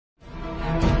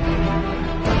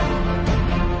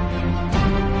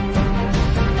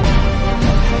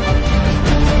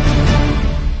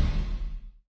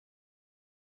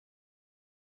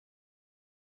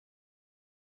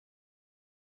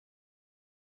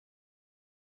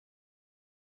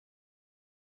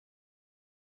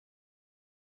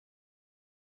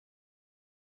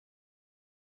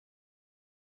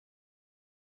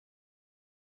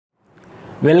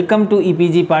Welcome to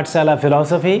EPG Pathshala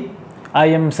Philosophy. I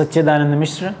am Satchidananda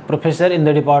Mishra, Professor in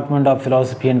the Department of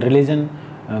Philosophy and Religion,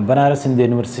 Banaras Hindu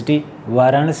University,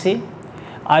 Varanasi.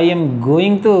 I am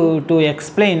going to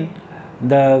explain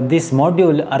this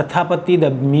module, Arthāpatti, the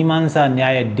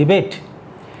Mīmāṃsā-Nyāya debate,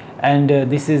 and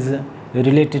this is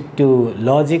related to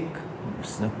logic,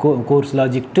 course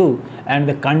logic 2, and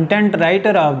the content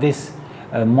writer of this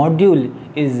module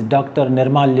is Dr.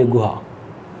 Nirmalya Guha.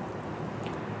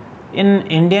 In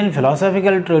Indian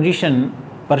philosophical tradition,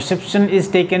 perception is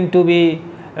taken to be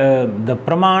the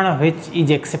pramana which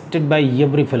is accepted by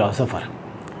every philosopher.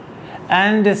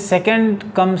 And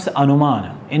second comes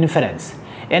anumana, inference.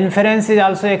 Inference is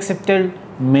also accepted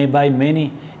by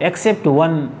many except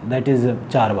one, that is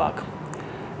Charvak.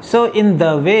 So in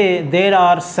the way, there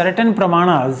are certain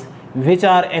pramanas which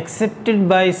are accepted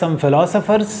by some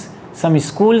philosophers, some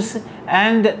schools,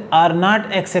 and are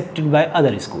not accepted by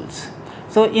other schools.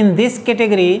 So in this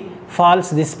category falls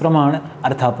this pramana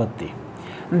Arthāpatti.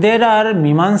 There are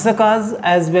Mīmāṃsakas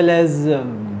as well as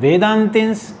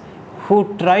Vedantins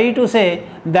who try to say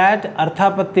that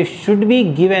Arthāpatti should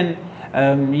be given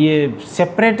a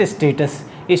separate status.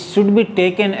 It should be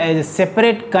taken as a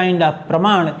separate kind of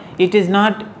pramana. It is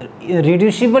not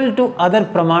reducible to other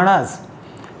pramanas.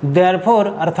 Therefore,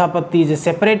 Arthāpatti is a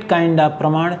separate kind of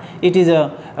pramana. It is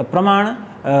a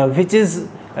pramana which is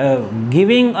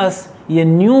giving us a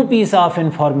new piece of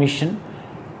information,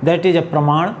 that is a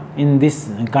pramana in this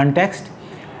context.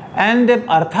 And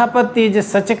Arthāpatti is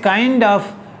such a kind of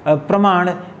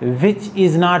pramana which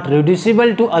is not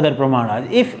reducible to other pramanas.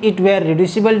 If it were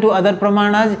reducible to other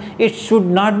pramanas, it should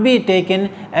not be taken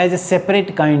as a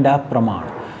separate kind of pramana.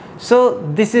 So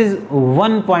this is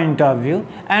one point of view,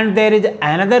 and there is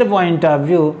another point of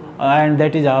view, and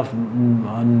that is of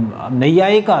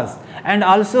Naiyayikas. And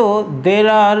also there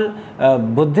are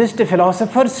Buddhist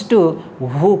philosophers too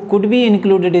who could be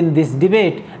included in this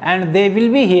debate, and they will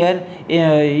be here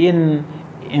in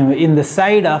the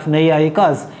side of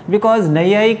Naiyayikas, because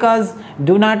Naiyayikas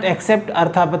do not accept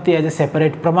Arthāpatti as a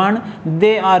separate pramana.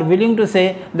 They are willing to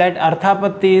say that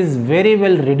Arthāpatti is very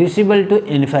well reducible to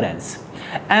inference.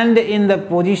 And in the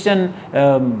position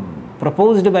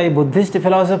proposed by Buddhist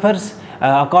philosophers,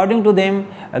 according to them,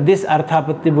 this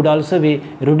Arthāpatti would also be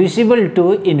reducible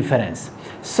to inference.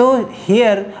 So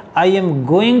here I am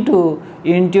going to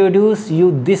introduce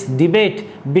you this debate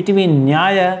between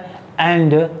Nyaya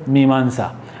and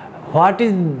Mīmāṃsā. What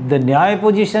is the Nyaya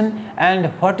position and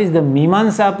what is the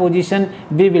Mīmāṃsā position,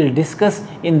 we will discuss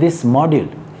in this module.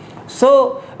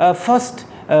 So first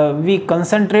we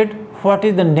concentrate what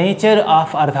is the nature of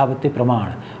Arthāpatti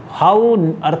pramana, how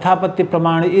Arthāpatti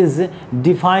pramana is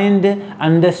defined,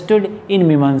 understood in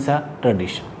Mīmāṃsā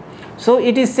tradition. So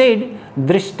it is said,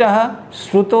 Drishtaha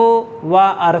Shruto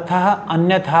va Arthaha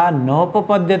Anyatha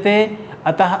Nopapadyate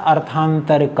Atah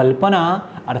Arthantar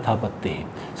Kalpana Arthāpatti.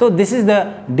 So this is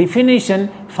the definition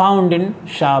found in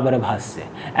Shabara Bhasya.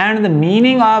 And the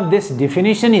meaning of this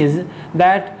definition is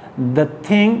that the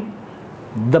thing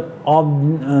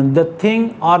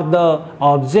or the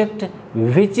object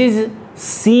which is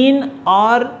seen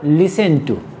or listened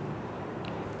to,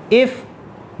 if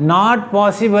not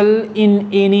possible in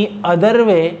any other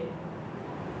way,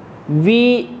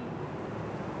 we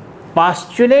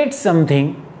postulate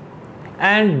something,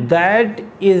 and that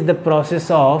is the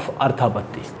process of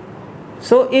Arthāpatti.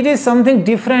 So it is something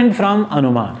different from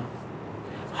Anumana.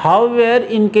 However,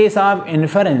 in case of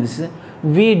inference,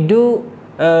 we do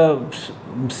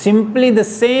simply the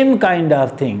same kind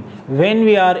of thing. When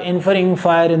we are inferring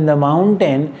fire in the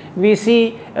mountain, we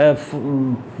see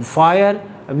fire.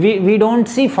 We don't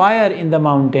see fire in the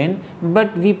mountain,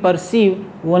 but we perceive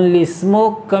only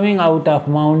smoke coming out of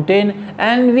mountain,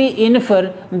 and we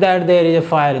infer that there is a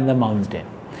fire in the mountain.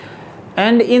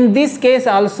 And in this case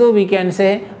also we can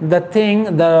say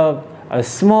the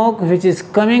smoke which is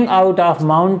coming out of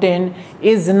mountain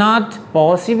is not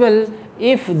possible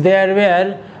if there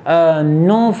were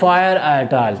no fire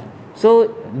at all.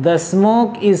 So the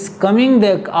smoke is coming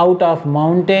out of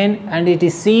mountain and it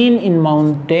is seen in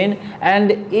mountain,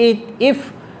 and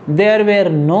if there were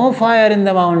no fire in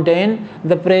the mountain,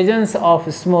 the presence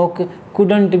of smoke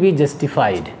couldn't be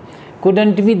justified,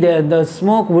 couldn't be there. The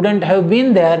smoke wouldn't have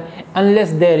been there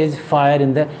unless there is fire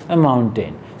in the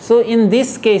mountain. So in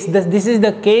this case, this is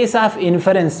the case of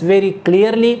inference. Very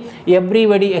clearly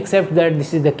everybody accepts that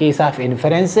this is the case of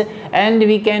inference, and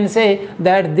we can say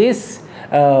that this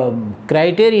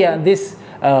criteria, this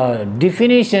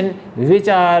definition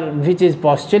which is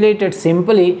postulated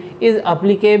simply is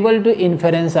applicable to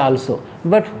inference also.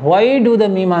 But why do the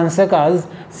Mīmāṃsakas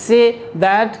say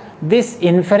that this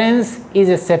inference is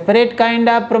a separate kind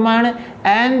of pramana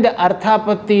and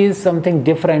Arthāpatti is something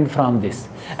different from this?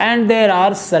 And there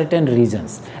are certain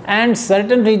reasons, and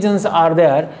certain reasons are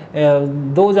there.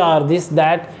 Those are this,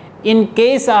 that in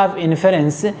case of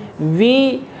inference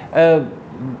we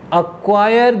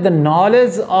acquire the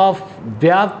knowledge of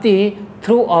Vyapti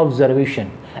through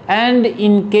observation, and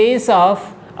in case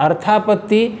of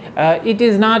Arthāpatti it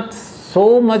is not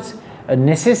so much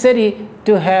necessary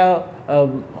to have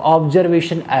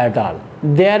observation at all.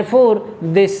 Therefore,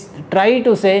 this try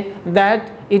to say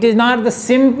that it is not the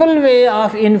simple way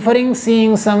of inferring,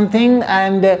 seeing something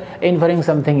and inferring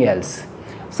something else.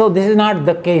 So this is not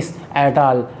the case at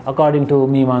all according to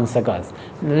Mīmāṃsakas.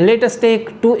 Let us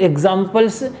take two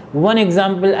examples. One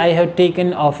example I have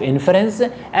taken of inference,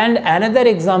 and another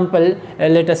example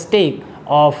let us take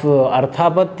of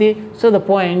Arthāpatti. So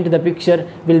the picture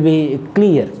will be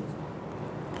clear.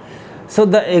 So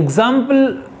the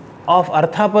example of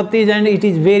Arthāpatti, and it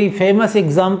is very famous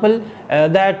example,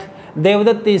 that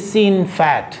Devadatta is seen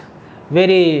fat,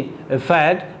 very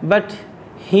fat, but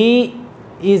he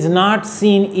is not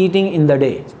seen eating in the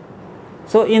day.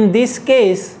 So in this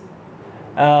case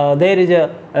there is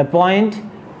a point,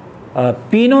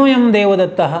 Pinoyam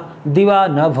Devadatta diva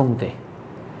na bhungte.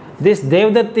 This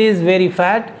Devadatta is very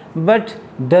fat but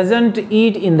doesn't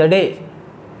eat in the day.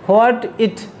 What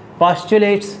it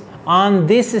postulates on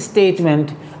this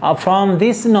statement, from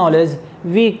this knowledge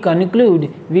we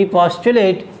conclude, we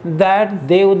postulate that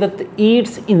Devadatta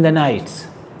eats in the nights,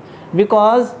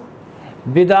 because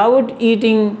without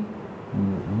eating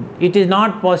it is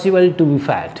not possible to be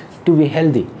fat, to be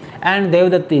healthy, and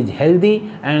Devadatta is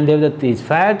healthy and Devadatta is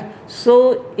fat.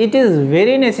 So it is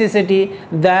very necessity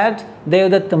that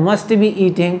Devadatta must be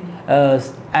eating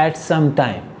at some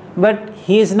time, but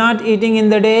he is not eating in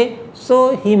the day,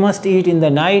 so he must eat in the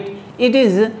night. It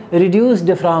is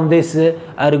reduced from this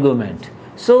argument.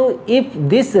 So if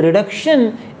this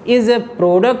reduction is a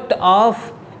product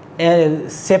of a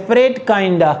separate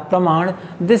kind of praman,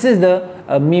 this is the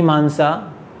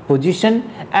Mīmāṃsā position,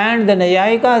 and the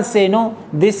Nyayikas say no,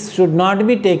 this should not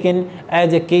be taken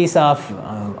as a case of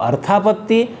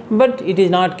Arthāpatti, but it is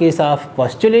not case of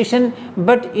postulation,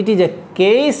 but it is a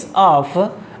case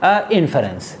of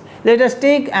inference. Let us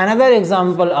take another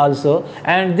example also,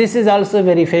 and this is also a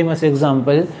very famous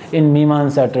example in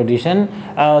Mīmāṃsā tradition.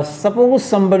 Suppose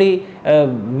somebody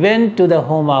went to the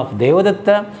home of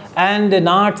Devadatta and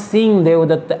not seeing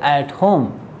Devadatta at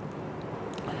home.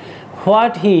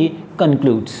 What he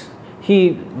concludes?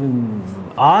 He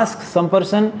asks some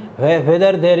person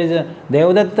whether there is a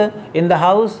Devadatta in the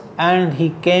house, and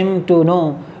he came to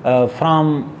know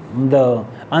from the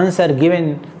answer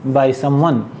given by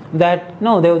someone that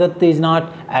no, Devadatta is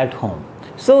not at home.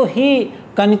 So he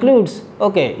concludes,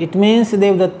 okay, it means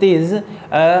Devadatta is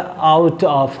out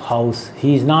of house,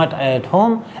 he is not at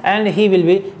home, and he will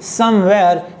be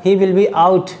somewhere, he will be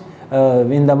out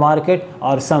in the market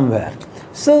or somewhere.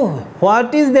 So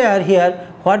what is there here?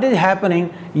 What is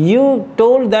happening? You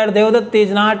told that Devadatta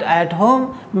is not at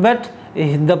home, but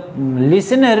the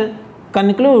listener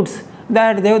concludes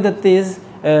that Devadatta is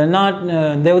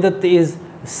Devadatta is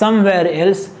somewhere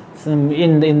else,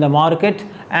 in the market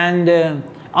and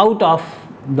out of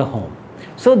the home.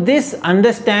 So this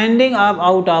understanding of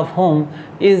out of home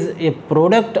is a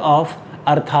product of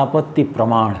Arthāpatti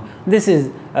Pramāṇa. This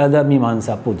is the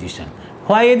Mīmāṃsā position.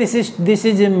 Why this is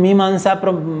a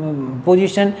Mīmāṃsā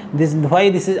position?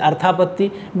 Why this is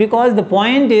Arthāpatti? Because the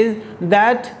point is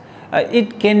that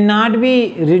it cannot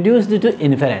be reduced to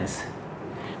inference.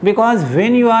 Because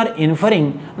when you are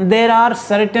inferring, there are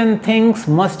certain things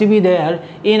must be there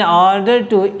in order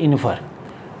to infer.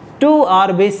 Two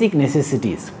are basic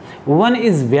necessities. One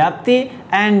is Vyapti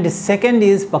and second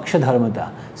is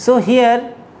Pakshadharmata. So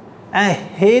here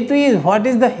Hetu is, what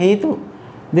is the Hetu?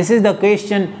 This is the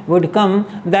question would come,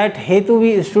 that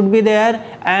Hetu should be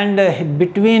there, and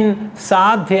between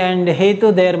Sadhya and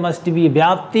Hetu there must be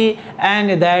Vyapti,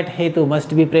 and that Hetu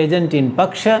must be present in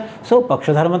Paksha. So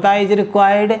Pakshadharmata is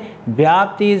required,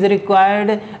 Vyapti is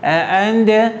required, and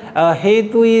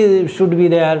Hetu should be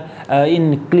there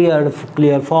in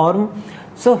clear form.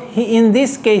 So in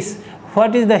this case,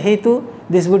 what is the Hetu?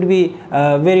 This would be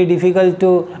very difficult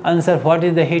to answer. What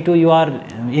is the Hetu you are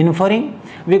inferring?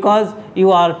 Because you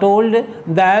are told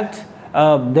that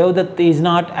Devadatta is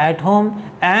not at home,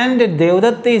 and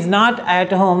Devadatta is not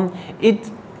at home. It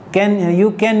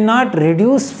you cannot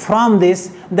reduce from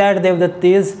this that Devadatta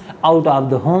is out of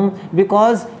the home,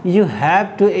 because you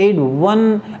have to add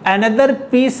another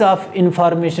piece of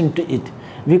information to it,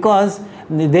 because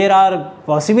there are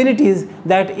possibilities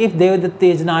that if Devadatta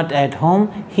is not at home,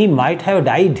 he might have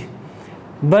died,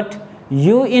 but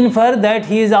you infer that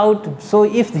he is out. So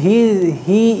if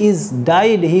he is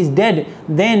dead,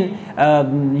 then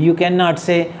you cannot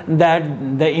say that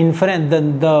the inference,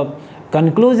 the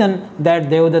conclusion that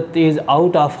Devadatta is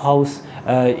out of house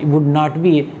would not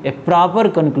be a proper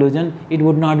conclusion. It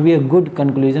would not be a good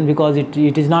conclusion, because it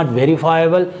is not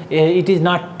verifiable, it is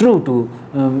not true to,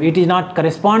 it is not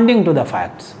corresponding to the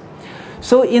facts.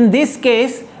 So in this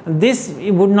case, this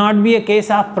would not be a case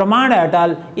of pramana at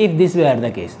all if this were the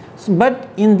case. But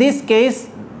in this case,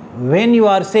 when you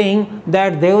are saying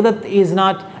that Devadatta is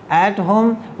not at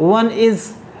home, one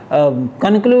is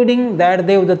concluding that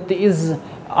Devadatta is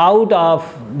out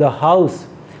of the house.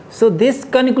 So this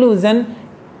conclusion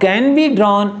can be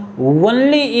drawn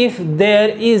only if there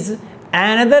is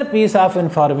another piece of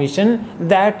information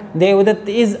that Devadatta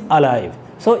is alive.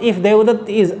 So if Devadatta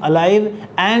is alive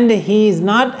and he is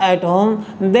not at home,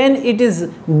 then it is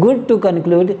good to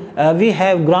conclude, we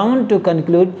have ground to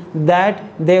conclude that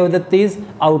Devadatta is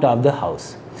out of the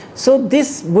house. So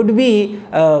this would be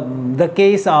the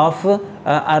case of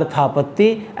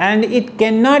Arthāpatti, and it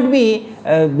cannot be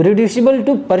reducible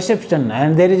to perception,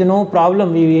 and there is no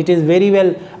problem. It is very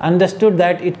well understood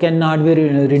that it cannot be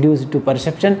reduced to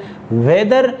perception.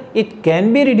 Whether it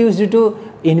can be reduced to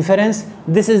inference,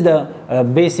 this is the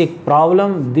basic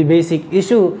problem, the basic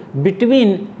issue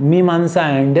between Mīmāṃsā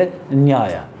and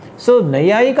Nyāya. So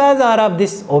Naiyayikas are of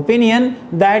this opinion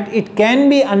that it can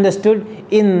be understood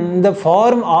in the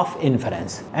form of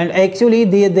inference, and actually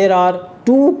there are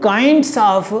two kinds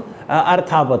of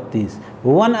Arthāpattis.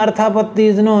 One Arthāpatti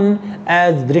is known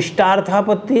as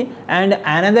Drishtarthāpatti and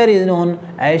another is known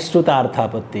as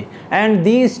Shrutarthāpatti. And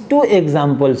these two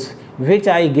examples which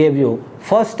I gave you,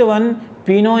 first one,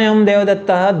 Pinoyam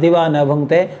Devadatta Diva na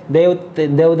bhungte,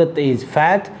 Devadatta is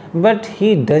fat but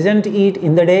he doesn't eat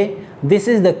in the day. This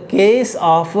is the case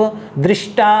of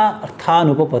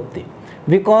Drishtarthanupapatti,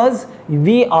 because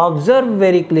we observe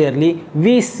very clearly,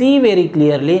 we see very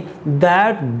clearly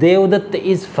that Devadatta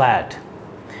is fat,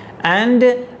 and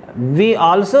we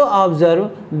also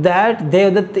observe that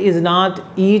Devadatta is not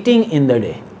eating in the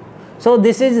day. So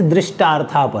this is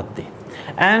Drishtarthāpatti.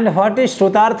 And what is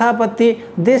Shrutarthāpatti?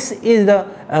 This is the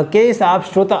case of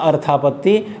Shruta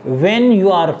Arthāpatti, when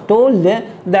you are told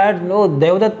that no,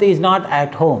 Devadatta is not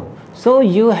at home. So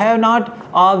you have not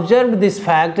observed this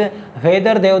fact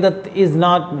whether Devadatta is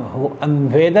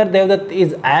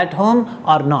at home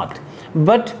or not,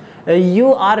 but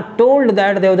you are told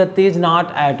that Devadatta is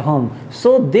not at home.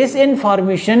 So this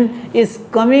information is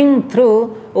coming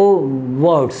through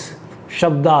words,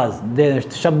 shabdas, the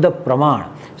shabda praman.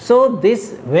 So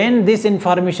when this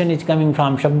information is coming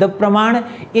from shabda praman,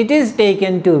 it is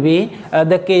taken to be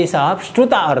the case of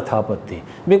Shruta Arthāpatti,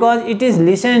 because it is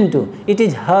listened to, it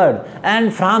is heard,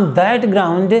 and from that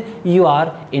ground you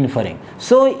are inferring.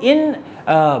 So in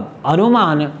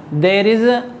Anuman there is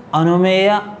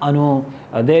Anumeya,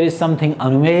 there is something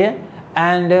Anumeya,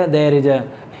 and there is a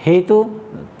Hetu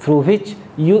through which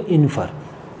you infer.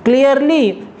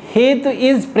 Clearly Hetu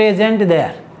is present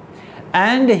there.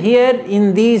 And here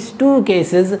in these two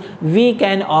cases we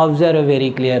can observe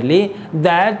very clearly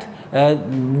that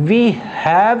we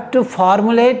have to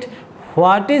formulate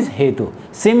what is Hetu.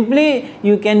 Simply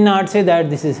you cannot say that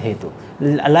this is Hetu.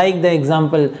 Like the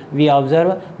example we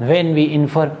observe when we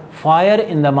infer fire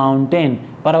in the mountain,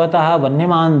 Parvataha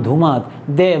Vanyaman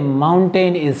Dhumat, the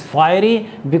mountain is fiery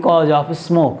because of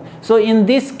smoke. So in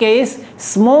this case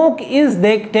smoke is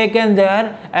taken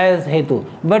there as Hetu.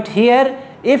 But here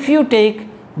if you take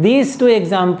these two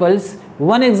examples,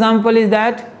 one example is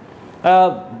that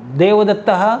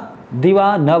Devadatta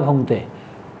Diva na bhungte.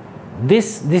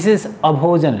 This is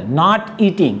abhojan, not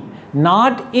eating.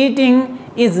 Not eating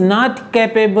is not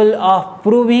capable of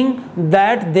proving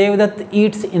that Devadatta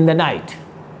eats in the night.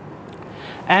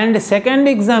 And second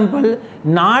example,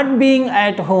 not being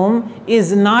at home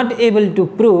is not able to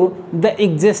prove the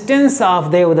existence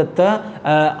of Devadatta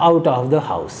out of the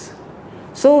house.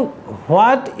 So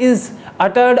what is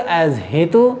uttered as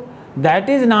Hetu, that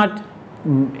is not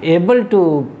able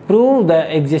to prove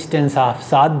the existence of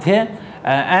Sadhya,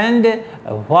 and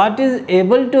what is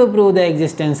able to prove the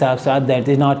existence of Sadhya, that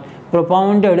is not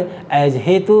propounded as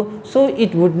Hetu. So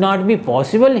it would not be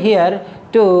possible here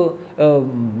to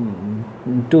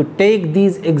take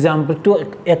these examples,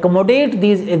 to accommodate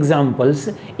these examples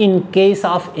in case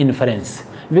of inference,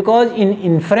 because in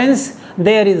inference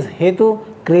there is Hetu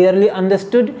clearly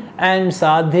understood, and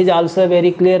sadhya is also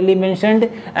very clearly mentioned,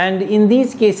 and in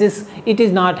these cases it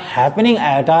is not happening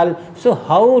at all. So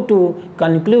how to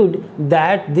conclude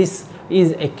that this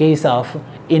is a case of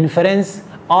inference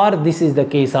or this is the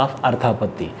case of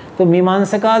Arthāpatti? So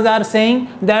Mīmāṃsakas are saying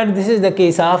that this is the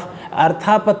case of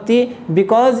Arthāpatti,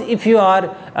 because if you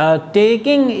are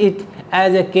taking it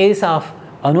as a case of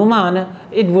Anuman,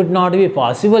 it would not be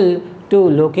possible to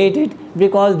locate it,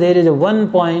 because there is a one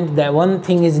point, that one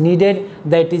thing is needed,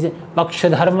 that is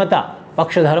Pakshadharmata.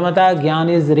 Pakshadharmata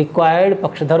jnana is required,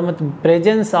 Pakshadharmata,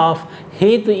 presence of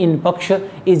hetu in Paksha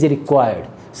is required,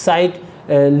 site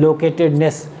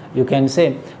locatedness you can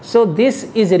say. So this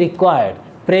is required,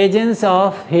 presence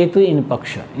of hetu in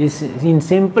Paksha. In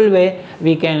simple way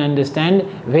we can understand,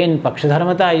 when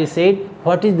Pakshadharmata is said,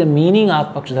 what is the meaning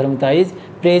of Pakshadharmata is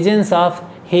presence of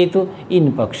hetu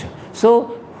in Paksha.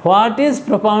 So what is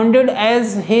propounded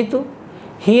as hetu?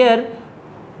 Here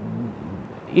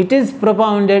it is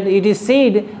propounded, it is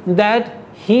said that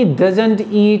he doesn't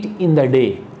eat in the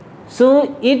day.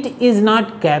 So it is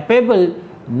not capable,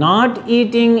 not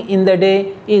eating in the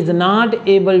day is not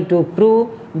able to prove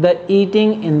the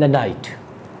eating in the night,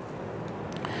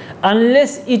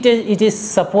 unless it is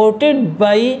supported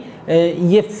by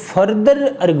a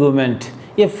further argument,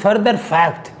 a further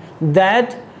fact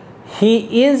that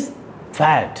he is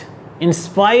fat in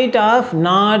spite of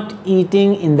not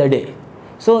eating in the day.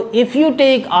 So if you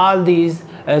take all these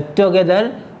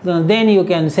together, then you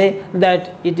can say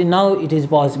that now it is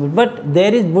possible. But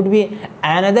there would be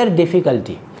another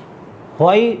difficulty.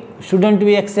 Why shouldn't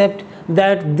we accept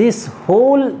that this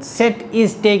whole set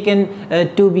is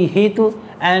taken to be hetu,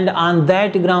 and on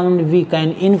that ground we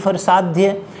can infer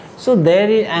sadhya? So there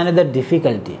is another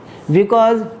difficulty,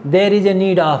 because there is a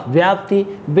need of vyapti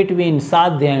between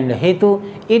sadhya and hetu.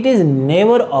 It is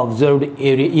never observed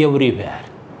everywhere.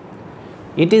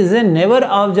 It is never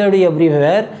observed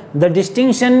everywhere. The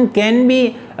distinction can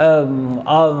be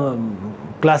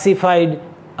classified,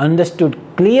 understood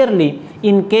clearly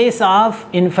in case of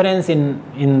inference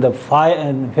in the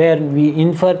fire, where we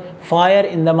infer fire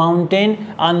in the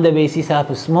mountain on the basis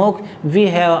of smoke. We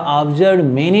have observed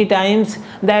many times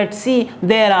that, see,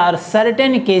 there are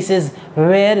certain cases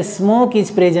where smoke is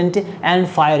present and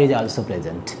fire is also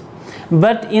present.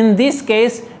 But in this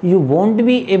case, you won't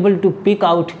be able to pick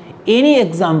out any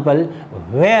example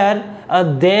where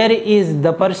there is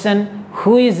the person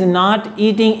who is not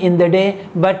eating in the day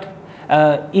but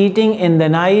eating in the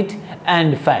night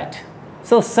and fat.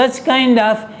 So such kind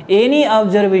of any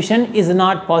observation is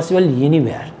not possible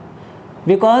anywhere,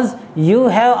 because you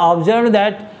have observed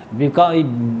that because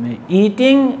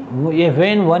eating,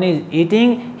 when one is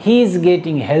eating, he is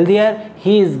getting healthier,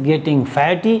 he is getting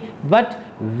fatty, but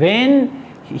when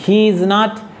he is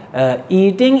not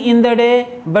eating in the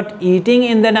day but eating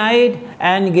in the night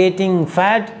and getting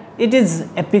fat, it is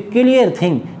a peculiar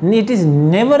thing. It is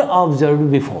never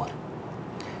observed before.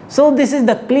 So this is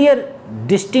the clear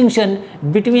distinction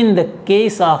between the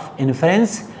case of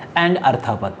inference and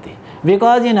Arthāpatti,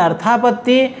 because in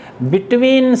Arthāpatti,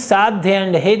 between sadhya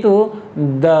and hetu,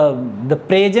 the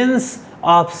presence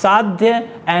of sadhya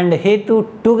and hetu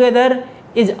together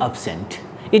is absent.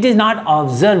 It is not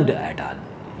observed at all.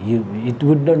 It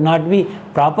would not be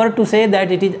proper to say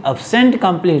that it is absent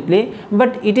completely,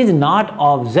 but it is not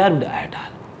observed at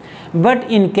all. But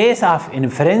in case of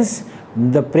inference,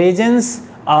 the presence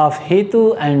of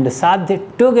hetu and sadhya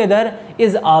together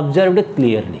is observed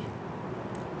clearly.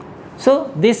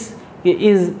 So this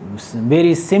is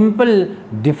very simple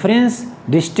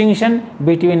distinction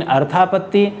between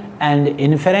Arthāpatti and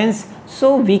inference.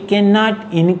 So we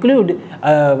cannot include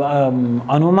Arthāpatti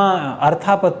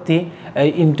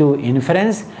into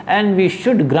inference, and we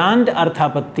should grant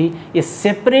Arthāpatti a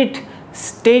separate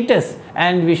status,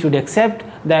 and we should accept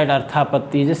that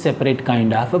Arthāpatti is a separate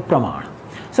kind of a pramana.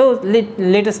 So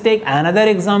let us take another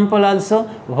example also,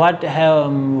 what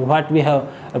we have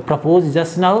proposed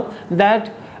just now,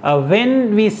 that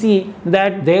when we see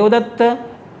that Devadatta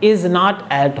is not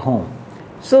at home,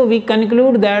 so we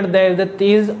conclude that Devadatta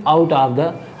is out of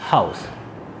the house.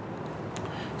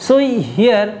 So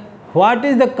here, what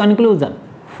is the conclusion?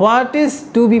 What is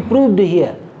to be proved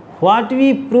here? What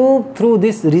we prove through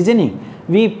this reasoning?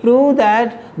 We prove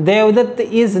that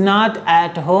Devadatta is not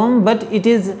at home, but it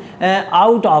is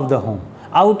out of the home,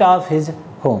 out of his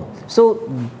home. So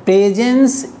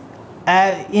presence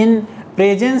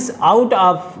out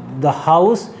of the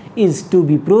house is to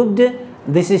be proved.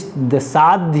 This is the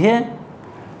sadhya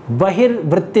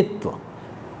bahirvrittitva,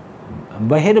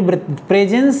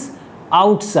 presence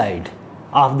outside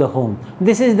of the home.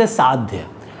 This is the sadhya.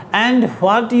 And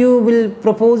what you will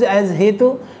propose as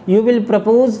hetu? You will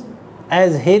propose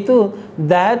as hetu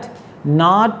that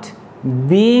not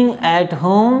being at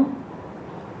home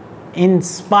in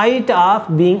spite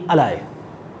of being alive.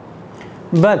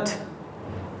 But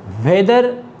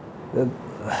whether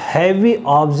have we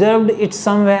observed it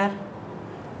somewhere?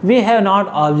 We have not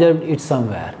observed it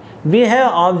somewhere. We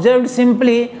have observed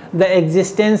simply the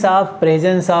existence of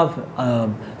presence of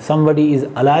somebody is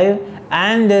alive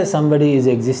and somebody is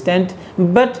existent,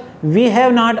 but we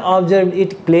have not observed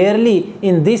it clearly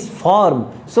in this form.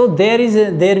 So there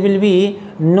will be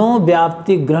no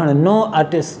vyapti grahana, no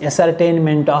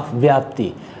ascertainment of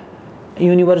vyapti,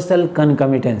 universal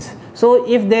concomitance. So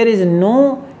if there is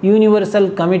no universal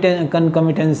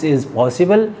concomitance is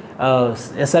possible,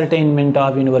 ascertainment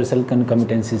of universal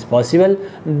concomitance is possible,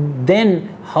 then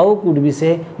how could we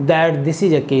say that this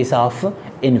is a case of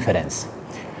inference?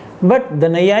 But the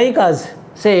Naiyayikas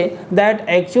say that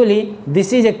actually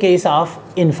this is a case of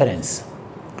inference,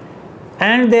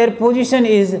 and their position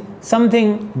is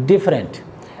something different,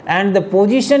 and the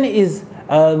position is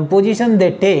position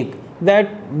they take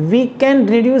that we can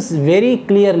reduce very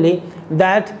clearly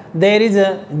that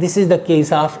this is the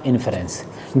case of inference.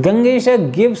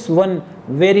 Gangesha gives one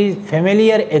very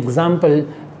familiar example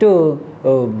to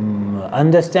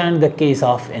understand the case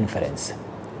of inference,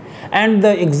 and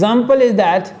the example is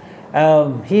that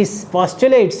he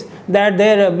postulates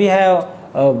that we have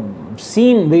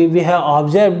seen, we have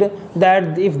observed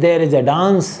that if there is a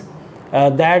dance,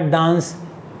 that dance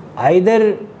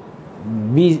either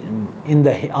be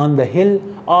on the hill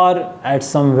or at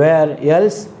somewhere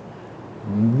else,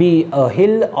 be a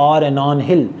hill or a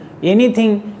non-hill,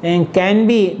 anything can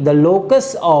be the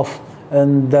locus of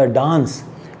the dance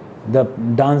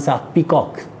of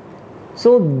peacock.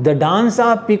 So the dance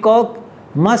of peacock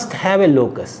must have a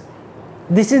locus.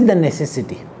 This is the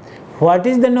necessity. What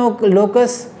is the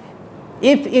locus?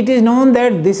 If it is known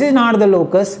that this is not the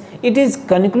locus, it is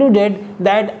concluded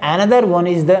that another one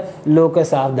is the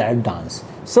locus of that dance.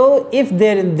 So if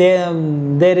there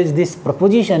is this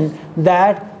proposition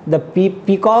that the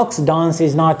peacock's dance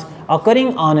is not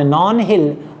occurring on a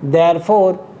non-hill,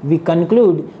 therefore we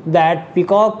conclude that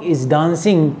peacock is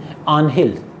dancing on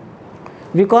hill.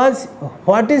 Because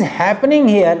what is happening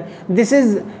here, this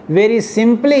is very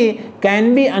simply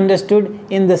can be understood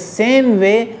in the same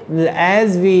way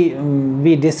as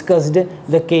we discussed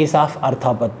the case of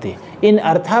Arthāpatti. In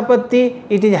Arthāpatti,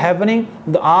 it is happening,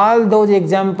 all those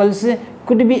examples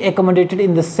could be accommodated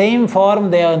in the same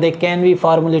form, they can be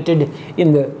formulated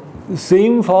in the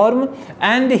same form,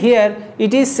 and here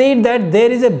it is said that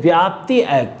there is a vyapti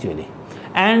actually.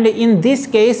 And in this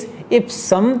case, if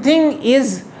something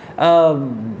is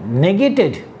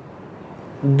negated,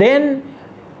 then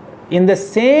in the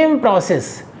same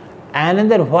process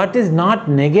another what is not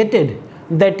negated,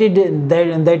 that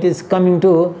is coming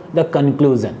to the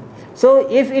conclusion. So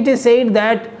if it is said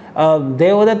that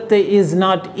Devadatta is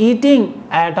not eating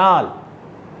at all,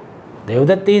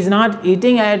 Devadatta is not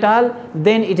eating at all,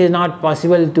 then it is not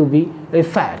possible to be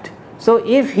fat. So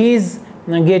if he is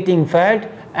getting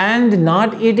fat and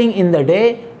not eating in the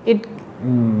day, it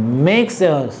makes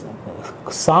a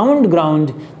sound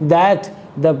ground that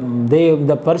the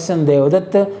person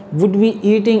Devadatta would be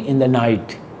eating in the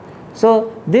night.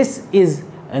 So this is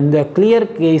the clear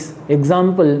case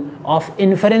example of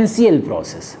inferential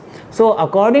process. So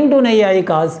according to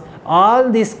Naiyayikas, all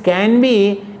this can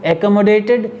be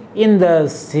accommodated in the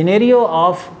scenario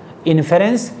of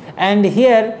inference, and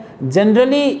here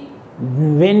generally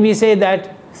when we say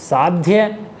that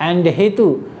sadhya and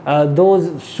hetu,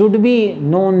 those should be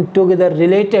known together,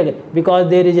 related, because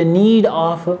there is a need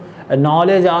of a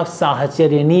knowledge of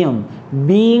sahacharya niyam,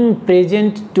 being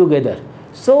present together.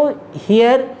 So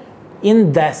here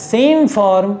in the same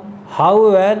form,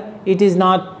 however, it is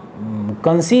not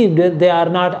conceived, they are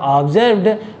not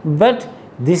observed, but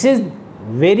this is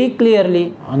very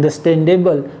clearly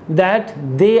understandable that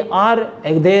there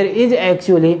is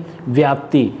actually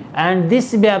vyapti, and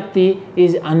this vyapti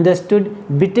is understood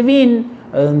between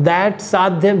that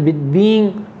sadhya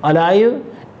being alive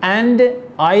and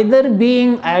either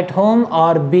being at home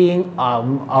or being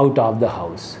out of the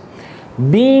house,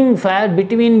 being fat,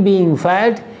 between being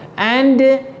fat and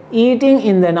eating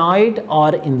in the night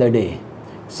or in the day.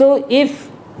 So if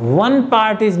one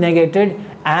part is negated,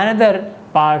 another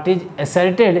part is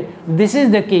asserted. This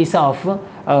is the case of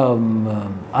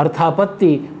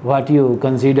Arthāpatti, what you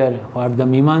consider, what the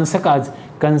Mīmāṃsakas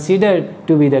considered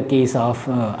to be the case of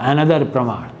another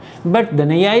Pramāṇ. But the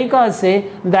Naiyayikas say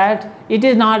that it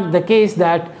is not the case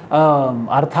that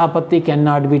Arthāpatti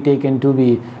cannot be taken to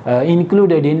be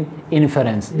included in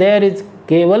inference. There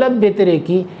Kevala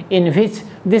Vyatireki, in which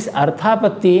this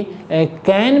Arthāpatti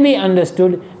can be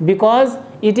understood, because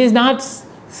it is not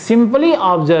simply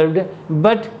observed,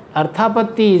 but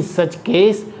Arthāpatti is such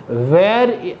case where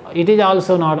it is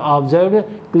also not observed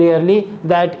clearly,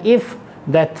 that if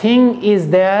the thing is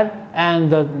there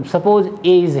and suppose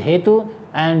A is Hetu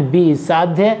and B is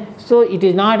Sadhya, so it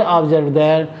is not observed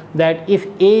there that if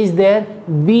A is there,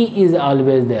 B is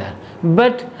always there,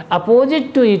 but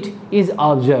opposite to it is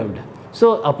observed.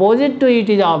 So opposite to it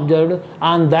is observed.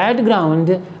 On that ground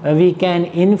we can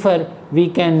infer, we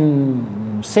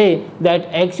can say that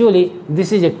actually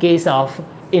this is a case of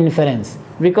inference,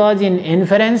 because in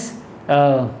inference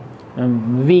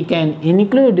we can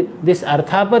include this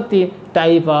Arthāpatti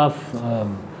type of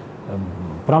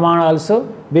Praman also,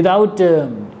 without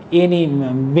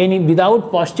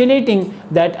without postulating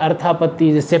that Arthāpatti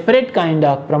is a separate kind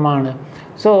of Pramana.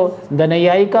 So the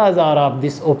Naiyayikas are of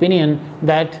this opinion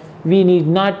that we need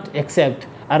not accept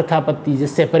Arthāpatti is a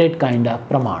separate kind of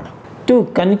Pramana. To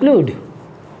conclude,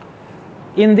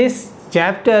 in this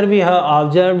chapter we have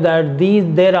observed that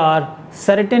there are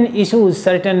certain issues,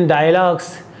 certain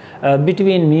dialogues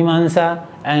between Mīmāṃsā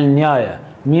and Nyāya.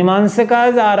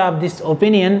 Mīmāṃsakas are of this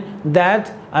opinion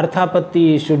that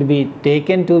Arthāpatti should be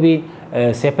taken to be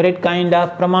a separate kind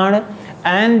of Pramana,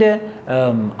 and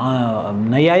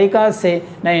Naiyayikas say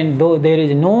there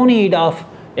is no need of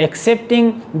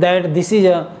accepting that this is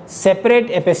a separate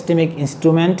epistemic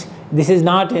instrument, this is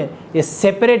not a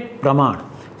separate Praman.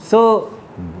 So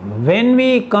when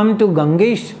we come to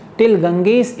Gangesh, till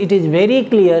Gangesh it is very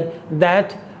clear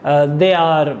that they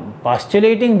are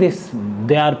postulating this,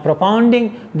 they are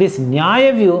propounding this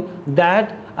Nyaya view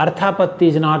that Arthāpatti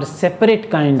is not a separate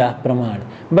kind of Praman.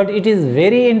 But it is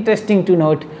very interesting to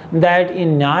note that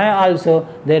in Nyaya also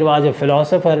there was a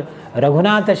philosopher,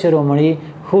 Raghunatha Shiromani,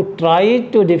 who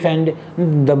tried to defend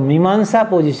the Mīmāṃsā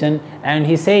position, and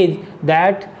he said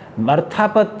that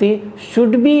Arthāpatti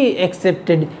should be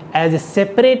accepted as a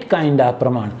separate kind of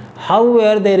Praman.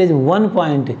 However, there is one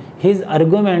point, his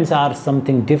arguments are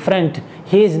something different.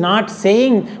 He is not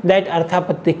saying that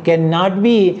Arthāpatti cannot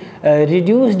be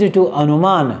reduced to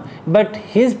Anuman, but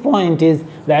his point is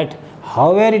that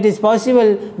however it is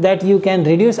possible that you can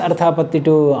reduce Arthāpatti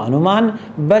to Anuman,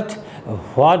 but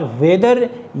whether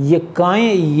ye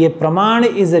Praman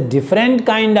is a different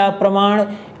kind of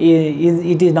Praman,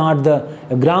 it is not the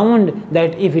ground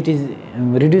that if it is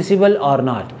reducible or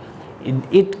not.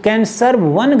 It can serve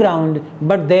one ground,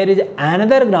 but there is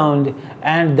another ground,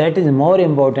 and that is more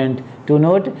important to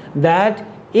note, that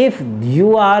if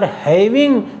you are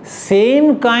having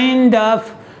same kind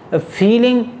of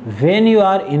feeling when you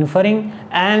are inferring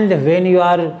and when you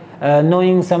are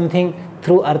knowing something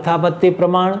through Arthāpatti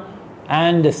Praman,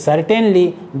 and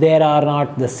certainly there are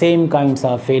not the same kinds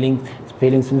of feelings.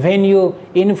 When you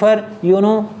infer, you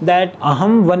know that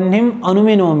aham vannhim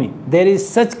anuminomi, there is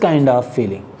such kind of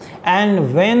feeling.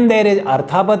 And when there is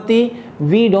Arthāpatti,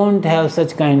 we don't have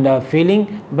such kind of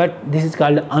feeling, but this is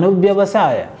called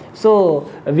Anubhyavasaya. So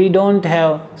we don't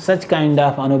have such kind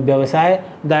of Anubhyavasaya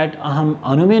that aham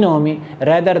anuminomi,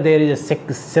 rather there is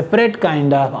a separate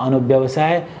kind of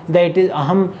Anubhyavasaya, that is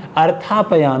aham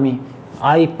arthāpayami,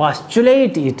 I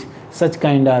postulate it, such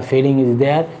kind of feeling is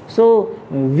there. So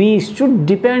we should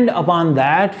depend upon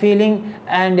that feeling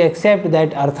and accept that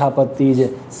Arthāpatti is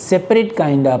a separate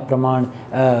kind of Praman,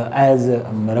 as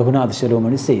Raghunatha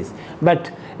Shiromani says.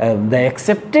 But the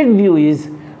accepted view is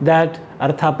that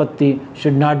Arthāpatti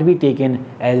should not be taken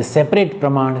as a separate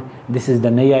Praman. This is the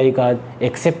Naiyayika's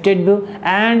accepted view,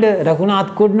 and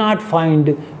Raghunath could not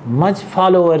find much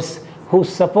followers who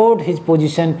support his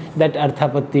position that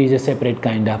Arthāpatti is a separate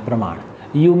kind of Praman.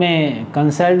 You may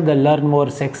consult the Learn More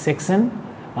section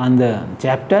on the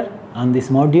chapter, on this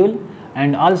module,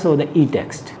 and also the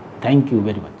e-text. Thank you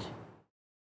very much.